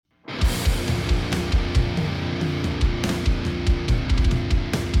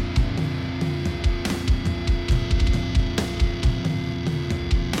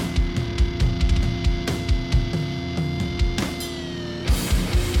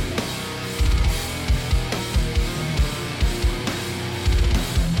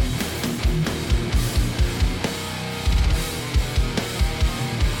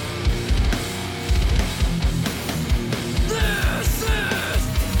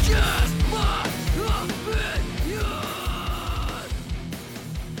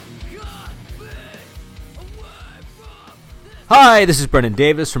Hi, this is Brendan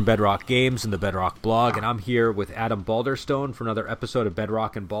Davis from Bedrock Games and the Bedrock blog, and I'm here with Adam Balderstone for another episode of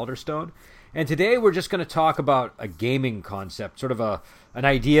Bedrock and Balderstone. And today we're just going to talk about a gaming concept, sort of an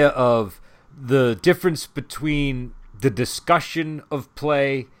idea of the difference between the discussion of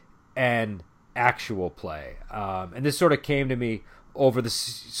play and actual play. And this sort of came to me over the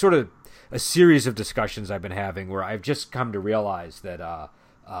sort of a series of discussions I've been having where I've just come to realize that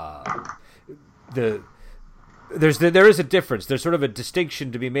there is a difference. There's sort of a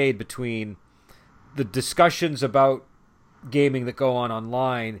distinction to be made between the discussions about gaming that go on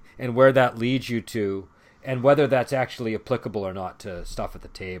online and where that leads you to, and whether that's actually applicable or not to stuff at the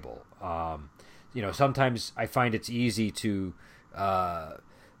table. Sometimes I find it's easy to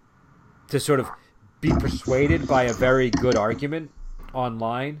sort of be persuaded by a very good argument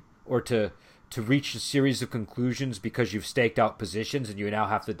online, or to reach a series of conclusions because you've staked out positions and you now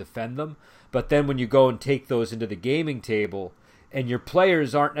have to defend them. But then when you go and take those into the gaming table, and your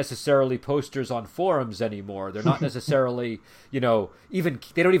players aren't necessarily posters on forums anymore, they're not necessarily, they don't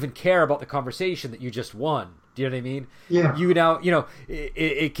even care about the conversation that you just won. Do you know what I mean? Yeah. You now,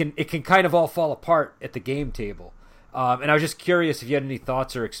 it can kind of all fall apart at the game table. And I was just curious if you had any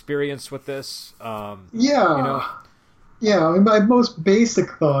thoughts or experience with this. Yeah. I mean, my most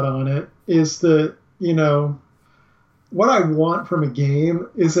basic thought on it is that, what I want from a game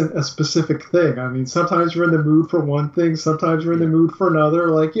isn't a specific thing. I mean, sometimes we're in the mood for one thing, sometimes we're in the mood for another.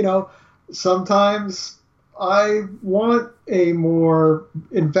 Like, sometimes I want a more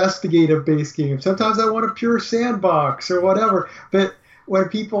investigative-based game. Sometimes I want a pure sandbox or whatever. But when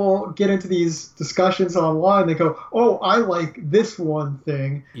people get into these discussions online, they go, oh, I like this one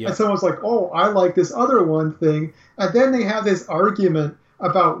thing. Yep. And someone's like, oh, I like this other one thing. And then they have this argument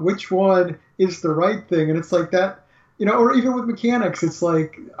about which one is the right thing. And it's like that, or even with mechanics, it's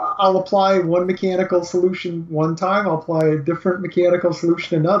like I'll apply one mechanical solution one time, I'll apply a different mechanical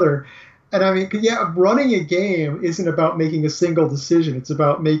solution another. And I mean, running a game isn't about making a single decision. It's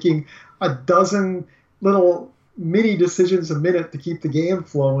about making a dozen little mini decisions a minute to keep the game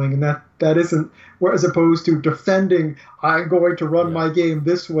flowing, and that isn't, as opposed to defending, I'm going to run my game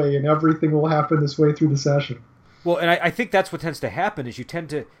this way and everything will happen this way through the session. Well, and I think that's what tends to happen is you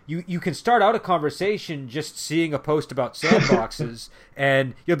can start out a conversation just seeing a post about sandboxes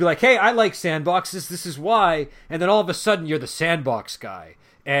and you'll be like, hey, I like sandboxes, this is why, and then all of a sudden you're the sandbox guy.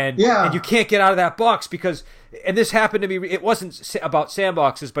 And you can't get out of that box because, and this happened to me, it wasn't about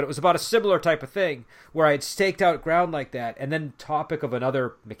sandboxes, but it was about a similar type of thing where I had staked out ground like that, and then topic of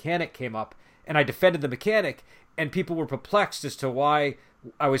another mechanic came up, and I defended the mechanic, and people were perplexed as to why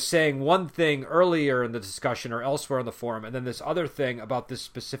I was saying one thing earlier in the discussion or elsewhere on the forum, and then this other thing about this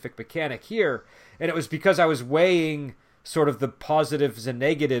specific mechanic here, and it was because I was weighing sort of the positives and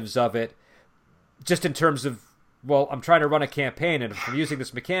negatives of it, just in terms of, well, I'm trying to run a campaign, and if I'm using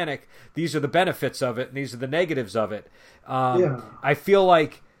this mechanic, these are the benefits of it, and these are the negatives of it. I feel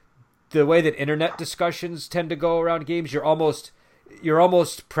like the way that internet discussions tend to go around games, you're almost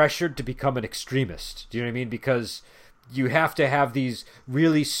pressured to become an extremist. Do you know what I mean? Because you have to have these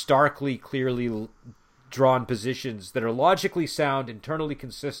really starkly, clearly drawn positions that are logically sound, internally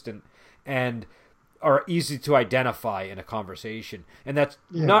consistent, and are easy to identify in a conversation. And that's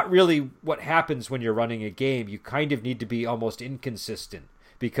not really what happens when you're running a game. You kind of need to be almost inconsistent,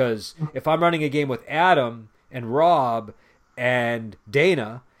 because if I'm running a game with Adam and Rob and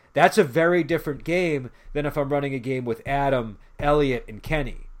Dana, that's a very different game than if I'm running a game with Adam, Elliot, and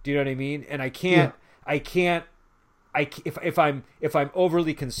Kenny. Do you know what I mean? And if I'm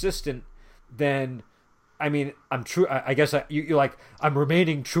overly consistent, then I mean, I'm true. I guess you're like, I'm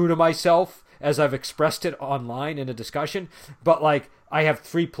remaining true to myself as I've expressed it online in a discussion, but like I have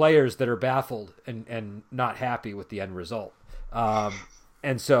 3 players that are baffled and not happy with the end result.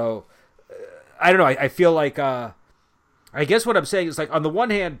 And so I don't know. I feel like, I guess what I'm saying is, like, on the one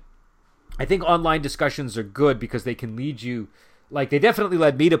hand, I think online discussions are good because they can lead you, like, they definitely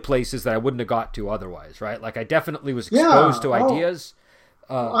led me to places that I wouldn't have got to otherwise, right? Like, I definitely was exposed to ideas.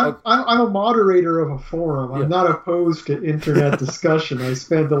 I'm a moderator of a forum. I'm not opposed to internet discussion. I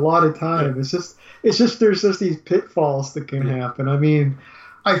spend a lot of time. It's just there's just these pitfalls that can happen. I mean,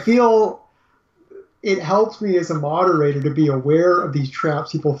 I feel it helps me as a moderator to be aware of these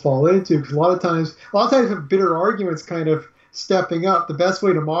traps people fall into, because a lot of times with bitter arguments kind of stepping up, the best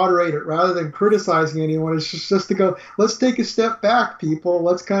way to moderate it rather than criticizing anyone is just to go, let's take a step back, people.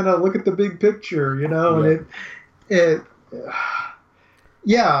 Let's kind of look at the big picture, and it's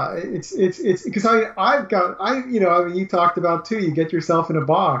because you talked about too, you get yourself in a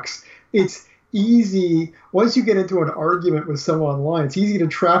box. It's easy once you get into an argument with someone online. It's easy to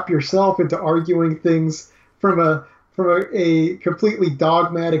trap yourself into arguing things from a completely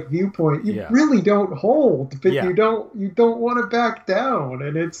dogmatic viewpoint, you really don't hold, but you don't want to back down,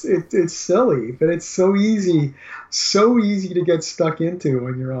 and it's silly, but it's so easy to get stuck into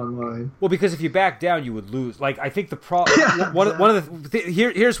when you're online. Well, because if you back down, you would lose. Like, I think the problem, one of the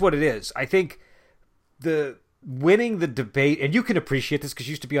here's what it is. I think the winning the debate, and you can appreciate this because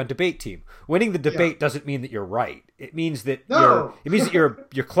you used to be on debate team. Winning the debate doesn't mean that you're right. It means that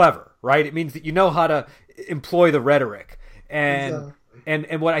you're clever, right? It means that you know how to employ the rhetoric. And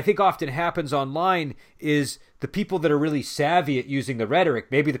what I think often happens online is the people that are really savvy at using the rhetoric,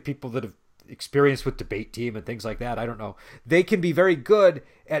 maybe the people that have experience with debate team and things like that, I don't know, they can be very good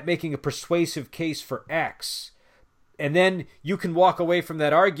at making a persuasive case for X. And then you can walk away from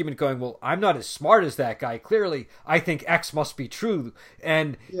that argument going, well, I'm not as smart as that guy. Clearly, I think X must be true.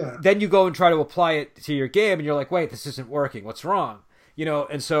 And then you go and try to apply it to your game, and you're like, wait, this isn't working. What's wrong?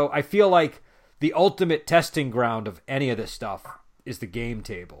 And so I feel like the ultimate testing ground of any of this stuff is the game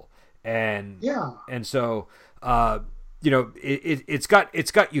table. And so it's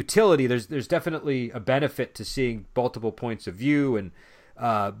got utility. There's definitely a benefit to seeing multiple points of view, and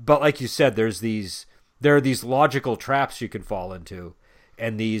but like you said, there are these logical traps you can fall into,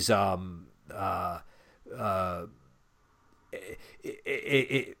 and these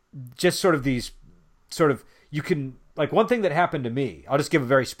just sort of these sort of, you can, like, one thing that happened to me, I'll just give a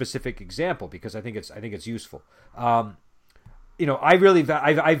very specific example because I think it's useful. I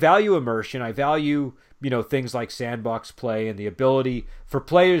value immersion. I value, things like sandbox play and the ability for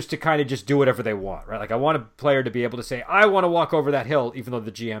players to kind of just do whatever they want, right? Like, I want a player to be able to say, I want to walk over that hill even though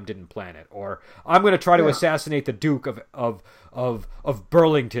the GM didn't plan it, or I'm going to try to assassinate the Duke of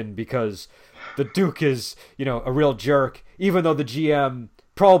Burlington because the Duke is, a real jerk, even though the GM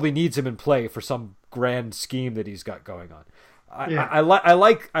probably needs him in play for some grand scheme that he's got going on. I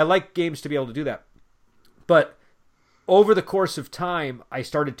like games to be able to do that. But over the course of time, I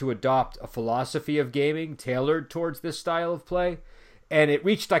started to adopt a philosophy of gaming tailored towards this style of play, and it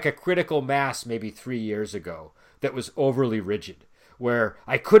reached like a critical mass maybe 3 years ago that was overly rigid, where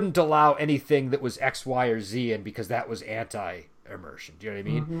I couldn't allow anything that was X, Y, or Z, and because that was anti-immersion. Do you know what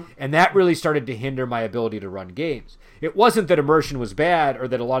I mean? Mm-hmm. And that really started to hinder my ability to run games. It wasn't that immersion was bad or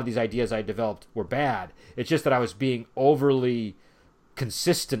that a lot of these ideas I developed were bad. It's just that I was being overly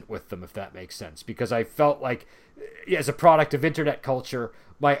consistent with them, if that makes sense, because I felt like, as a product of internet culture,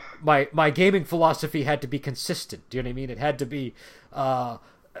 my gaming philosophy had to be consistent. Do you know what I mean? It had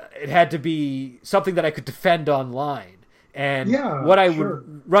to be something that I could defend online, and what I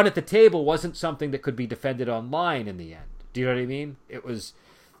would run at the table wasn't something that could be defended online in the end. Do you know what I mean? It was.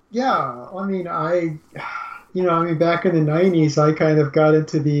 Yeah, I mean, back in the 90s, I kind of got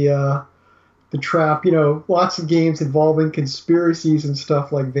into the trap. Lots of games involving conspiracies and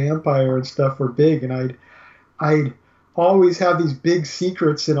stuff like Vampire and stuff were big, and I'd always have these big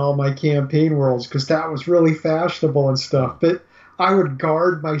secrets in all my campaign worlds because that was really fashionable and stuff. But I would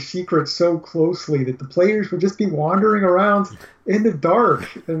guard my secrets so closely that the players would just be wandering around in the dark,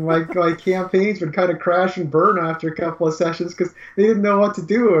 and my campaigns would kind of crash and burn after a couple of sessions because they didn't know what to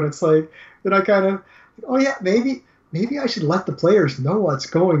do. And it's like, then I kind of, maybe I should let the players know what's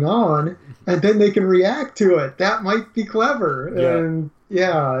going on, and then they can react to it. That might be clever. And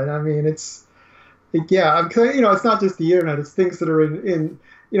I mean, it's not just the internet. It's things that are in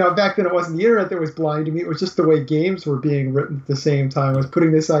back then it wasn't the internet that was blind to me. It was just the way games were being written at the same time. I was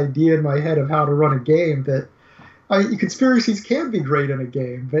putting this idea in my head of how to run a game that conspiracies can be great in a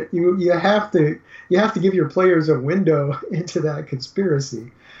game, but you have to give your players a window into that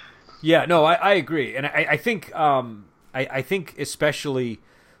conspiracy. Yeah, no, I agree, and I think I think especially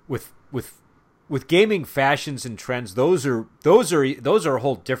with gaming fashions and trends, those are a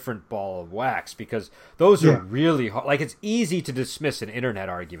whole different ball of wax, because those are really hard. Like, it's easy to dismiss an internet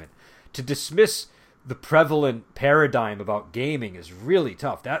argument. To dismiss the prevalent paradigm about gaming is really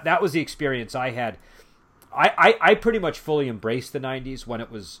tough. That was the experience I had. I pretty much fully embraced the 90s when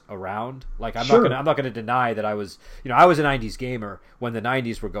it was around. Like, I'm not gonna deny that I was a 90s gamer when the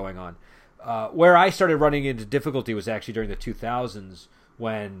 90s were going on. Where I started running into difficulty was actually during the 2000s,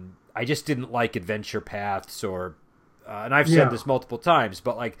 when I just didn't like adventure paths, or and I've said this multiple times,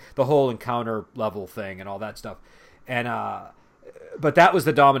 but like the whole encounter level thing and all that stuff. And but that was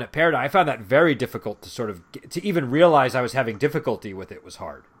the dominant paradigm. I found that very difficult to sort of to even realize I was having difficulty with it was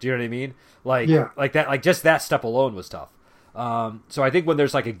hard. Do you know what I mean? Like that, like just that step alone was tough. So I think when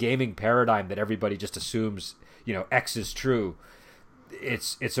there's like a gaming paradigm that everybody just assumes, X is true,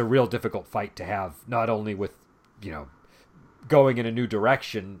 it's a real difficult fight to have, not only with, going in a new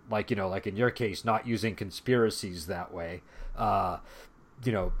direction, like in your case, not using conspiracies that way,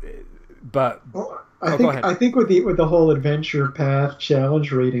 you know, but well, I think with the whole adventure path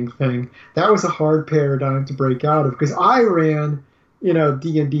challenge rating thing, that was a hard paradigm to break out of because I ran,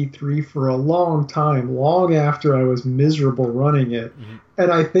 D&D 3 for a long time, long after I was miserable running it,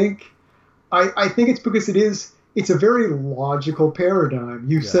 and I think it's because it's a very logical paradigm.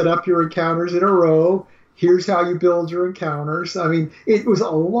 You set up your encounters in a row. Here's how you build your encounters. I mean, it was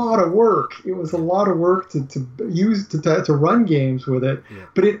a lot of work. It was a lot of work to run games with it,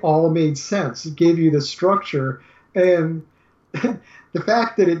 but it all made sense. It gave you the structure, and the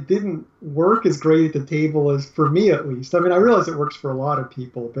fact that it didn't work as great at the table as for me, at least. I mean, I realize it works for a lot of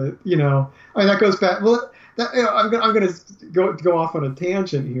people, but that goes back. Well, I'm going to go off on a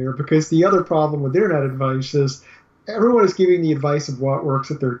tangent here because the other problem with internet advice is everyone is giving the advice of what works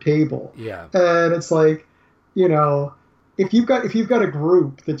at their table. Yeah. And it's like, if you've got a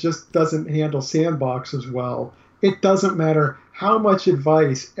group that just doesn't handle sandboxes well, it doesn't matter how much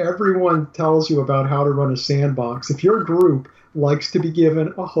advice everyone tells you about how to run a sandbox. If your group likes to be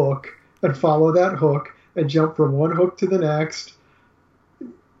given a hook and follow that hook and jump from one hook to the next,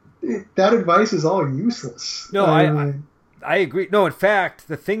 that advice is all useless. No, I agree. No, in fact,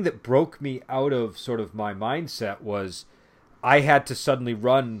 the thing that broke me out of sort of my mindset was I had to suddenly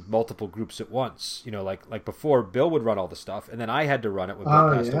run multiple groups at once. Like before, Bill would run all the stuff, and then I had to run it when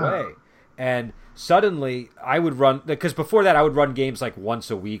Bill passed away. And suddenly I would run, because before that I would run games like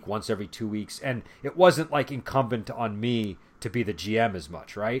once a week, once every 2 weeks, and it wasn't like incumbent on me to be the GM as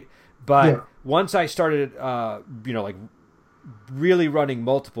much, right? But once I started, like really running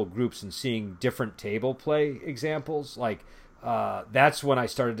multiple groups and seeing different table play examples, like that's when I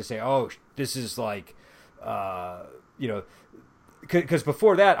started to say, oh, this is like, because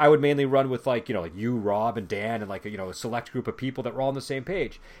before that I would mainly run with like you, Rob, and Dan, and like a select group of people that were all on the same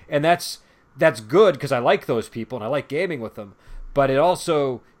page, and that's good because I like those people and I like gaming with them, but it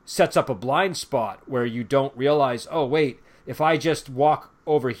also sets up a blind spot where you don't realize, oh wait, if I just walk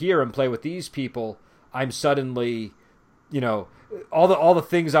over here and play with these people, I'm suddenly, all the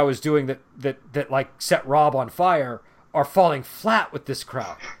things I was doing that like set Rob on fire are falling flat with this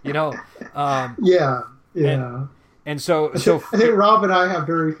crowd, And so I think Rob and I have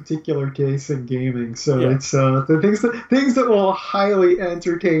very particular tastes in gaming, so it's the things that will highly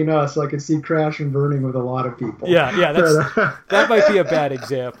entertain us. I can see Crash and Burning with a lot of people. Yeah, that might be a bad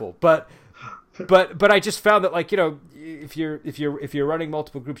example, but I just found that like if you're running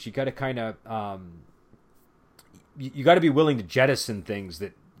multiple groups, you got to kind of you got to be willing to jettison things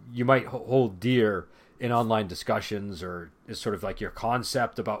that you might hold dear in online discussions, or is sort of like your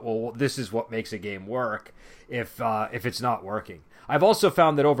concept about, well, this is what makes a game work if it's not working. I've also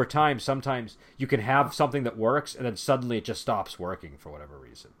found that over time, sometimes you can have something that works and then suddenly it just stops working for whatever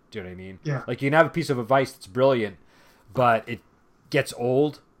reason. Do you know what I mean? Yeah. Like you can have a piece of advice that's brilliant, but it gets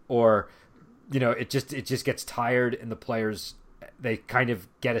old, or it just gets tired, and the players, they kind of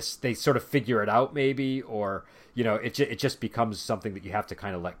they sort of figure it out maybe, or it just becomes something that you have to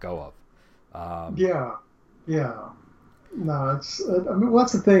kind of let go of. No, it's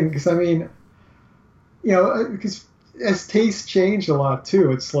that's the thing, because because as tastes changed a lot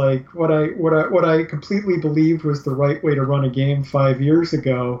too, it's like what I completely believed was the right way to run a game 5 years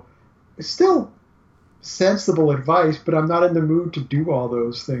ago is still sensible advice, but I'm not in the mood to do all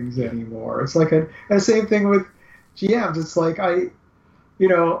those things anymore. It's like and the same thing with GMs. It's like I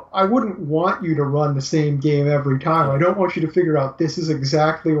wouldn't want you to run the same game every time. I don't want you to figure out this is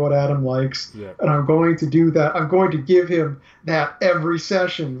exactly what Adam likes, and I'm going to do that. I'm going to give him that every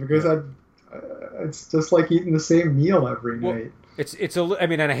session, because it's just like eating the same meal every night.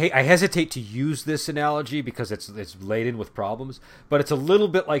 I hesitate to use this analogy because it's laden with problems, but it's a little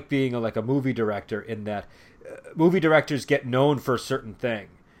bit like being a movie director, in that movie directors get known for a certain thing.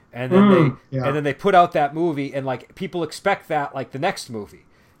 And then they put out that movie, and like people expect that like the next movie,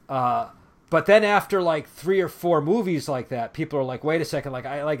 but then after like 3 or 4 movies like that, people are like, wait a second,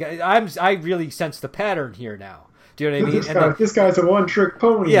 I really sense the pattern here now. Do you know what I mean? This guy's a one-trick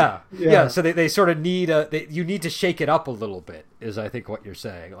pony. Yeah. So they sort of need you need to shake it up a little bit, is I think what you're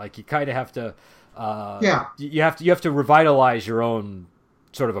saying. Like you kind of have to, you have to revitalize your own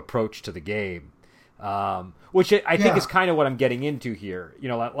sort of approach to the game. Which I think is kind of what I'm getting into here.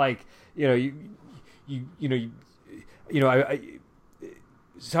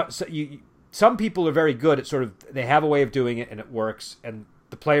 Some people are very good at sort of, they have a way of doing it and it works, and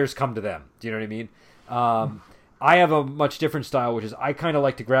the players come to them. Do you know what I mean? I have a much different style, which is I kind of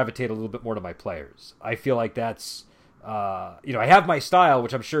like to gravitate a little bit more to my players. I feel like that's, I have my style,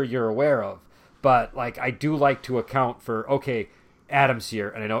 which I'm sure you're aware of, but like I do like to account for, okay, Adam's here,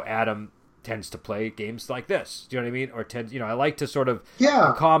 and I know Adam tends to play games like this. Do you know what I mean? Or I like to sort of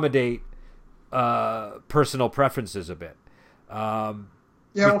accommodate personal preferences a bit.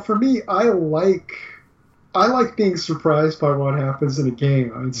 Well, for me, I like being surprised by what happens in a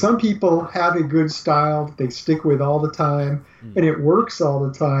game. I mean, some people have a good style that they stick with all the time, and it works all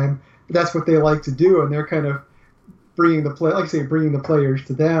the time. But that's what they like to do, and they're kind of bringing the players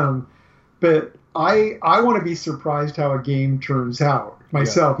to them. But I want to be surprised how a game turns out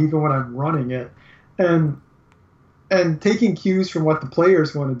myself, even when I'm running it, and taking cues from what the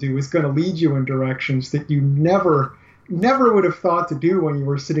players want to do is going to lead you in directions that you never would have thought to do when you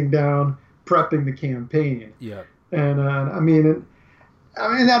were sitting down prepping the campaign. Yeah. And I mean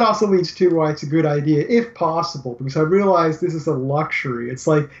that also leads to why it's a good idea, if possible, because I realize this is a luxury. It's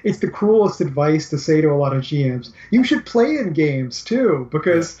like, it's the cruelest advice to say to a lot of GMs. You should play in games too,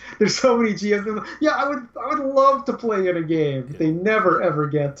 because there's so many GMs that, I would love to play in a game. Yeah. They never ever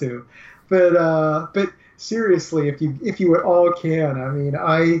get to. But seriously, if you at all can, I mean,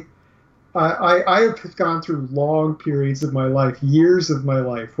 I have gone through long periods of my life, years of my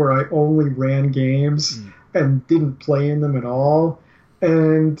life, where I only ran games and didn't play in them at all.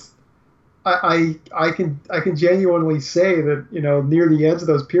 And I can genuinely say that, near the ends of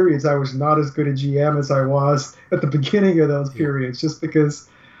those periods, I was not as good a GM as I was at the beginning of those periods, just because,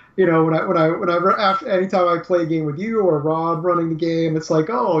 anytime I play a game with you or Rob running the game, it's like,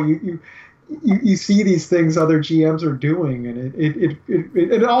 oh, you see these things other GMs are doing, and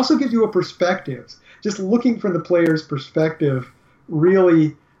it also gives you a perspective. Just looking from the player's perspective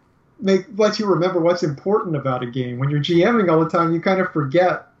really lets you remember what's important about a game. When you're GMing all the time, you kind of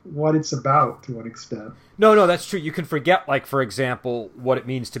forget what it's about to an extent. No, that's true. You can forget, like, for example, what it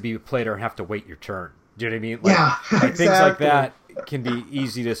means to be a player and have to wait your turn. Do you know what I mean? Like, exactly. Things like that can be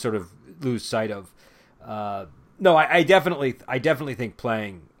easy to sort of lose sight of. No, I definitely think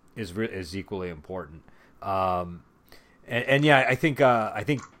playing is equally important. I think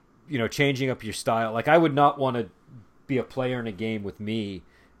changing up your style. Like, I would not want to be a player in a game with me,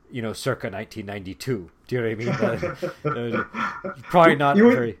 circa 1992. Do you know what I mean? Probably not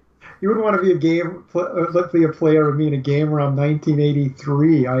very. You wouldn't want to be a player with me in a game around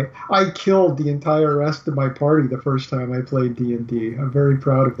 1983. I killed the entire rest of my party the first time I played D&D. I'm very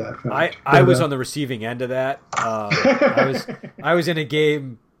proud of that fact. I was on the receiving end of that. I was in a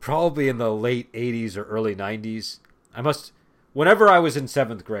game probably in the late 80s or early 90s. Whenever I was in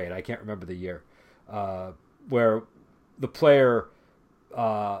 7th grade, I can't remember the year, where the player,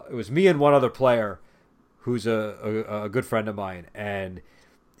 it was me and one other player who's a good friend of mine, and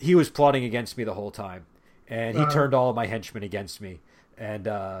he was plotting against me the whole time, and he turned all of my henchmen against me and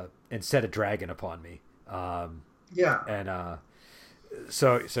set a dragon upon me. Some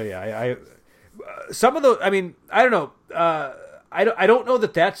of those, I mean, I don't know. I don't know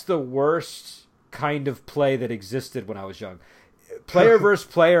that that's the worst kind of play that existed when I was young. Player versus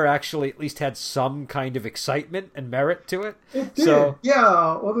player actually at least had some kind of excitement and merit to it. It did.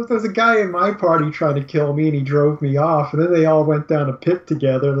 Well, there's a guy in my party trying to kill me, and he drove me off, and then they all went down a pit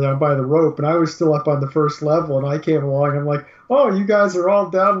together down by the rope, and I was still up on the first level, and I came along, and I'm like, oh, you guys are all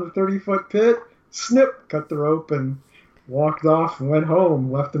down in the 30-foot pit? Snip, cut the rope, and walked off and went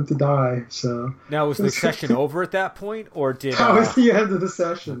home, left them to die. So now, was the session over at that point, or did that was the end of the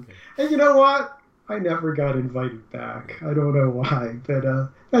session? Okay. And you know what? I never got invited back. I don't know why, but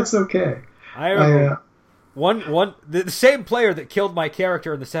that's okay. I remember the same player that killed my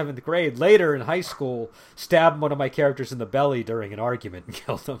character in the 7th grade later in high school stabbed one of my characters in the belly during an argument and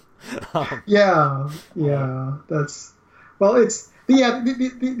killed him. That's it's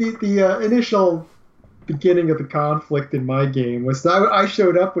the initial beginning of the conflict in my game was that I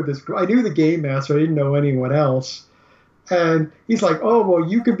showed up with this. I knew the game master. I didn't know anyone else. And he's like, oh, well,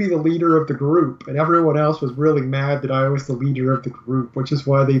 you could be the leader of the group. And everyone else was really mad that I was the leader of the group, which is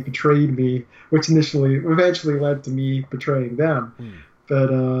why they betrayed me, which eventually led to me betraying them.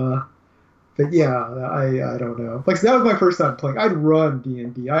 But yeah, I don't know. Like, that was my first time playing. I'd run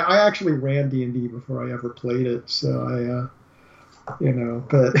D&D. I actually ran D&D before I ever played it. So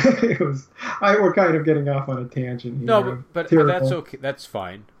but it was, we're kind of getting off on a tangent here. No, but that's okay. That's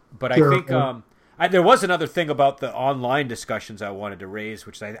fine. But terrible. I think, there was another thing about the online discussions I wanted to raise,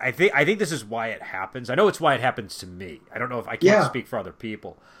 which I think this is why it happens. I know it's why it happens to me. I don't know if I can't speak for other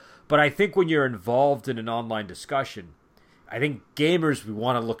people, but I think when you're involved in an online discussion, I think gamers, we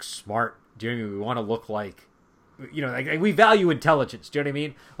want to look smart. Do you know what I mean? We want to look like, like we value intelligence. Do you know what I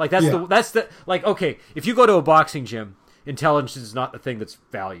mean? Like that's the like, okay, if you go to a boxing gym, intelligence is not the thing that's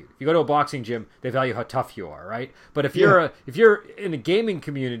valued. If you go to a boxing gym, they value how tough you are, right? But if you're in a gaming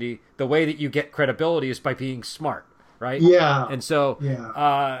community, the way that you get credibility is by being smart. right? Yeah. And so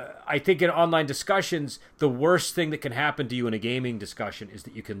Yeah. I think in online discussions, the worst thing that can happen to you in a gaming discussion is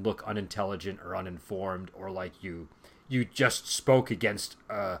that you can look unintelligent or uninformed, or like you just spoke against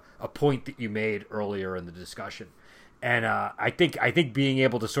a point that you made earlier in the discussion. And I think being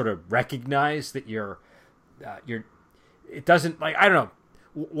able to sort of recognize that you're it doesn't, like, I don't know.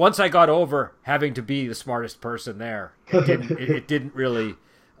 Once I got over having to be the smartest person there, it didn't really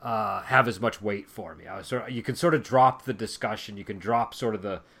have as much weight for me. I was you can sort of drop the discussion, you can drop sort of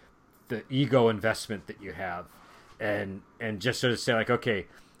the ego investment that you have, and just sort of say like, okay,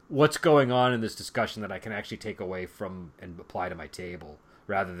 what's going on in this discussion that I can actually take away from and apply to my table,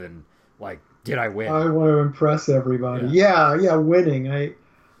 rather than like, did I win? I want to impress everybody. Yeah, winning.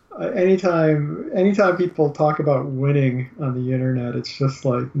 Anytime people talk about winning on the internet, it's just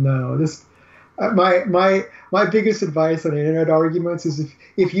like, no. This my biggest advice on internet arguments is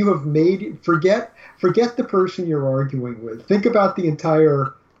if you have forget the person you're arguing with. Think about the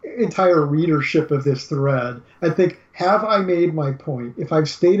entire readership of this thread. I think, have I made my point? If I've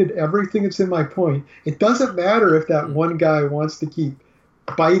stated everything that's in my point, it doesn't matter if that one guy wants to keep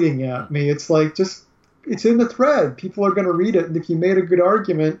biting at me. It's like, it's in the thread. People are going to read it, and if you made a good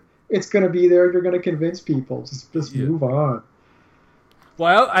argument, it's going to be there. You're going to convince people. Just move on.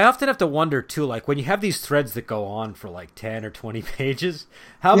 Well, I often have to wonder too, like when you have these threads that go on for like 10 or 20 pages,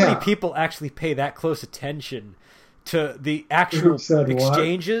 how many people actually pay that close attention to the actual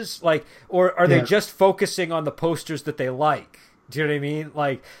exchanges? What? Like, or are they just focusing on the posters that they like? Do you know what I mean?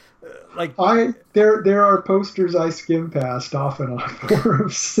 Like there are posters I skim past often on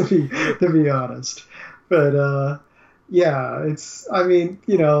forums to be honest, but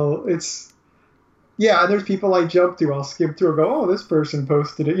there's people I jump to. I'll skim through and go, oh, this person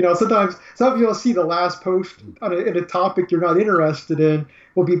posted it. Sometimes you'll see the last post in a topic you're not interested in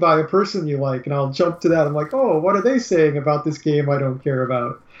will be by a person you like, and I'll jump to that. I'm like, oh, what are they saying about this game I don't care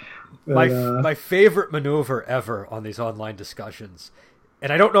about? But, my favorite maneuver ever on these online discussions,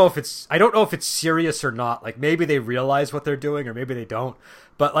 and I don't know if it's serious or not. Like, maybe they realize what they're doing, or maybe they don't.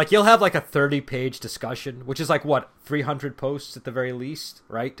 But like, you'll have like a 30-page discussion, which is like 300 posts at the very least,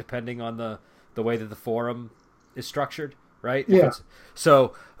 right? Depending on the way that the forum is structured, right? Yeah.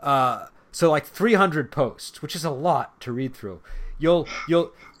 So like 300 posts, which is a lot to read through. You'll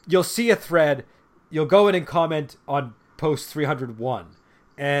see a thread, you'll go in and comment on post 301,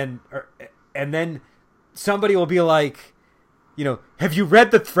 and then somebody will be like, have you read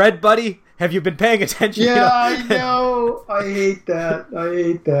the thread, buddy? Have you been paying attention? Yeah, I know. I hate that.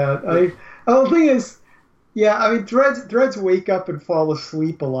 The thing is, threads wake up and fall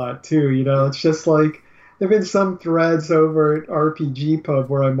asleep a lot too. It's just like, there've been some threads over at RPG Pub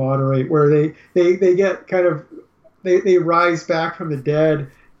where I moderate where they get kind of they rise back from the dead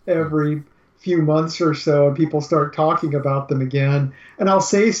every few months or so, and people start talking about them again. And I'll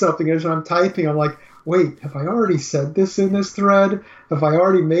say something as I'm typing. I'm like, wait, have I already said this in this thread? Have I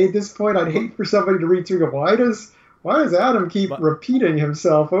already made this point? I'd hate for somebody to read through and go, why does Adam keep repeating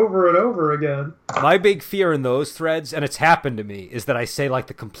himself over and over again? My big fear in those threads, and it's happened to me, is that I say like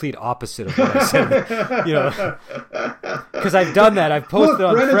the complete opposite of what I said. Because I've done that. I've posted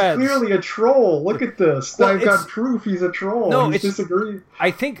on threads. Brennan's clearly a troll. Look at this. Well, I've got proof he's a troll. No, he's disagreed.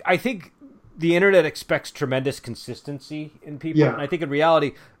 I think the internet expects tremendous consistency in people, and I think in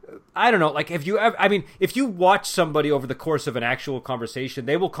reality, I don't know, like if you watch somebody over the course of an actual conversation,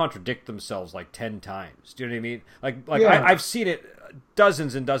 they will contradict themselves like 10 times. Do you know what I mean? Like I've seen it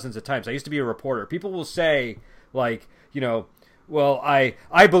dozens and dozens of times. I used to be a reporter. People will say like, well,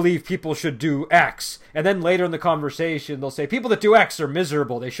 I believe people should do X, and then later in the conversation they'll say people that do X are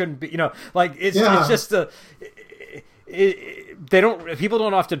miserable. They shouldn't be. It's just people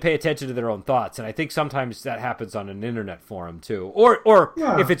don't often pay attention to their own thoughts, and I think sometimes that happens on an internet forum too. Or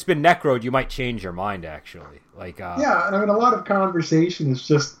if it's been necroed, you might change your mind actually. Like and a lot of conversation is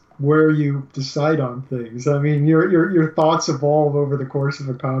just where you decide on things. I mean, your thoughts evolve over the course of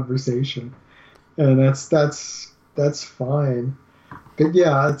a conversation, and that's fine. But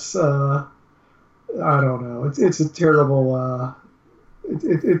it's I don't know. It's a terrible.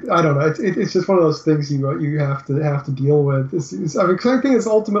 I don't know. It's just one of those things you have to deal with. Because I think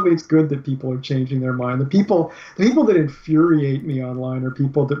ultimately it's good that people are changing their mind. The people that infuriate me online are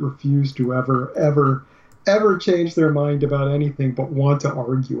people that refuse to ever change their mind about anything but want to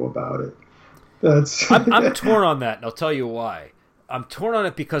argue about it. I'm torn on that, and I'll tell you why. I'm torn on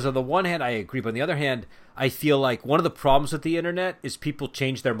it because on the one hand I agree, but on the other hand I feel like one of the problems with the internet is people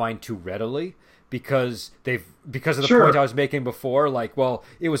change their mind too readily. Because of the point I was making before, like, well,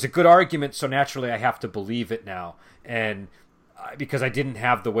 it was a good argument, so naturally I have to believe it now, and because I didn't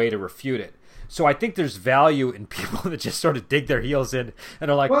have the way to refute it. So I think there's value in people that just sort of dig their heels in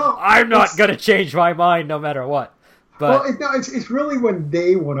and are like, Well, I'm not going to change my mind no matter what. But it's really when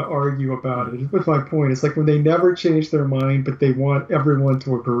they want to argue about it. That's my point. It's like when they never change their mind, but they want everyone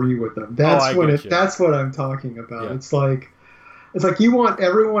to agree with them. That's that's what I'm talking about. Yeah. It's like you want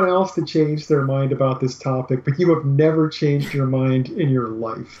everyone else to change their mind about this topic, but you have never changed your mind in your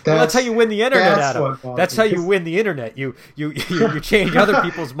life. That's how you win the internet, Adam. That's how you win the internet. You change other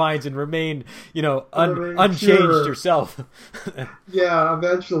people's minds and remain, unchanged yourself. Yeah,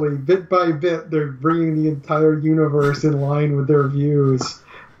 eventually, bit by bit, they're bringing the entire universe in line with their views.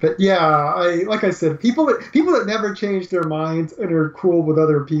 But yeah, like I said, people that never change their minds and are cool with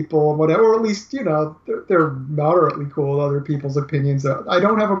other people, whatever, or at least they're moderately cool with other people's opinions. I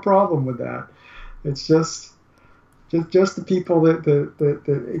don't have a problem with that. It's just the people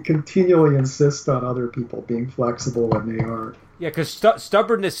that continually insist on other people being flexible when they aren't. Yeah, because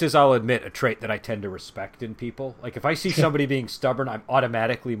stubbornness is, I'll admit, a trait that I tend to respect in people. Like, if I see somebody being stubborn, I'm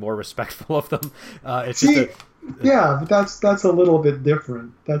automatically more respectful of them. Yeah, but that's a little bit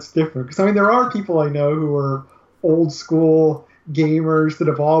different. That's different. Because, there are people I know who are old school gamers that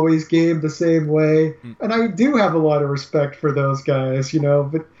have always gamed the same way. And I do have a lot of respect for those guys,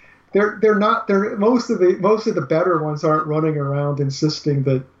 but they're not, most of the better ones aren't running around insisting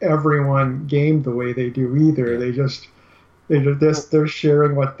that everyone game the way they do either. Yeah. They're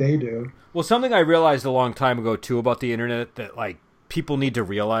sharing what they do. Well, something I realized a long time ago too about the internet that people need to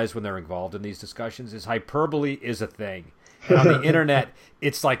realize when they're involved in these discussions is hyperbole is a thing. And on the internet,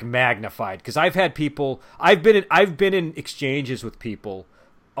 it's magnified. Because I've been in exchanges with people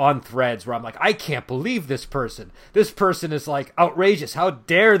on threads where I'm like, I can't believe this person. This person is outrageous. How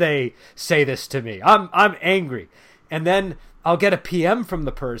dare they say this to me? I'm angry. And then I'll get a PM from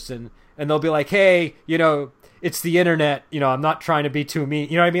the person, and they'll be like, hey, it's the internet. I'm not trying to be too mean.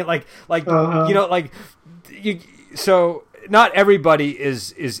 You know what I mean? So not everybody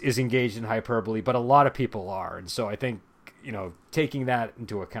is engaged in hyperbole, but a lot of people are. And so I think, taking that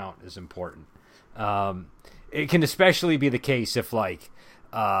into account is important. It can especially be the case if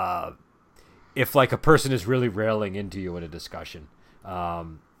a person is really railing into you in a discussion.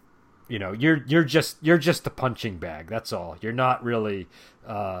 You're just the punching bag. That's all. You're not really,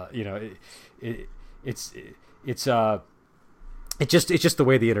 it's just the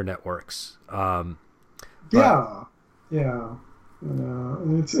way the internet works. Yeah.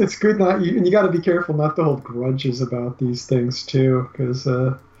 It's good and you got to be careful not to hold grudges about these things too, because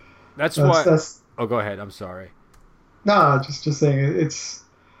that's why. Oh, go ahead. I'm sorry. Nah, just saying there's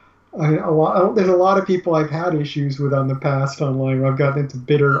a lot of people I've had issues with on the past online where I've gotten into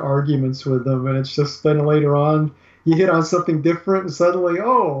bitter arguments with them, and it's just then later on you hit on something different and suddenly,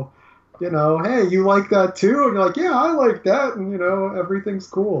 hey, you like that too? And you're like, yeah, I like that, and everything's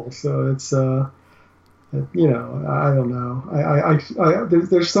cool. So it's I don't know.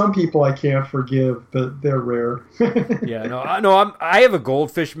 There's some people I can't forgive, but they're rare. Yeah, I have a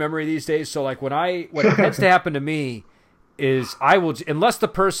goldfish memory these days. So what tends to happen to me is I will, unless the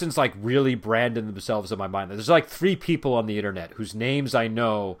person's really branding themselves in my mind. There's 3 people on the internet whose names I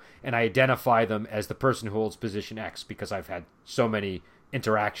know, and I identify them as the person who holds position X because I've had so many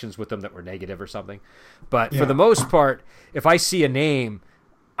interactions with them that were negative or something. But for the most part, if I see a name,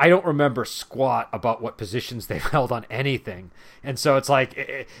 I don't remember squat about what positions they've held on anything. And so it's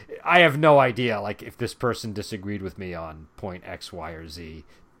I have no idea if this person disagreed with me on point X, Y, or Z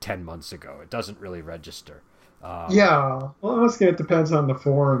 10 months ago. It doesn't really register. Well, honestly, it depends on the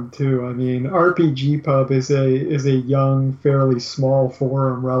forum too. RPG Pub is a young, fairly small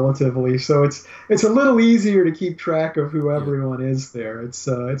forum relatively, so it's a little easier to keep track of who everyone is there. It's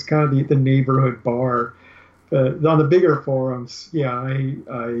kind of the neighborhood bar. But on the bigger forums, I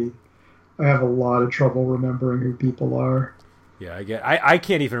have a lot of trouble remembering who people are. Yeah, I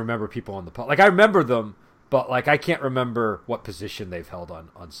can't even remember people on the pub. I remember them, but I can't remember what position they've held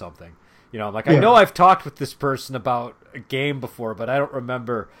on something. I know I've talked with this person about a game before, but I don't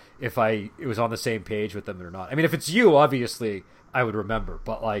remember if it was on the same page with them or not. If it's you, obviously I would remember,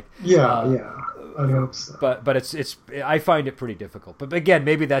 but I hope so. But it's I find it pretty difficult. But again,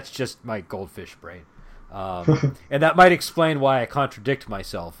 maybe that's just my goldfish brain. And that might explain why I contradict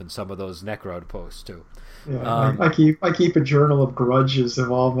myself in some of those Necrode posts too. Yeah, I keep a journal of grudges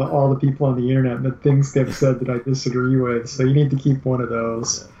of all the people on the internet and the things they've said that I disagree with. So you need to keep one of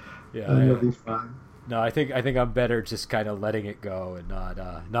those. Yeah, and you'll be fine. No, I think I'm better just kind of letting it go and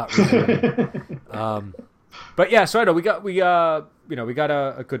not resenting. But yeah, so I know we got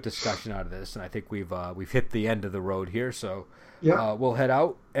a good discussion out of this, and I think we've hit the end of the road here. So we'll head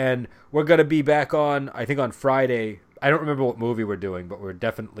out, and we're gonna be back on Friday. I don't remember what movie we're doing, but we're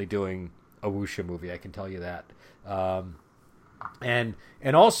definitely doing a wuxia movie. I can tell you that. And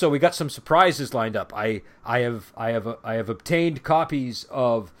also we got some surprises lined up. I have obtained copies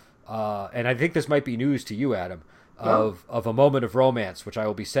of, and I think this might be news to you, Adam, of A Moment of Romance, which I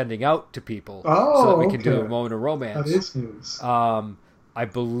will be sending out to people so that we can do A Moment of Romance. That is news. I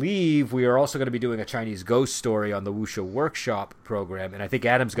believe we are also going to be doing a Chinese ghost story on the Wuxia Workshop program, and I think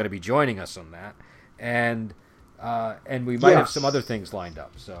Adam's going to be joining us on that. And we might have some other things lined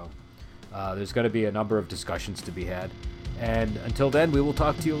up. So there's going to be a number of discussions to be had. And until then, we will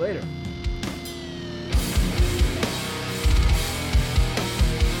talk to you later.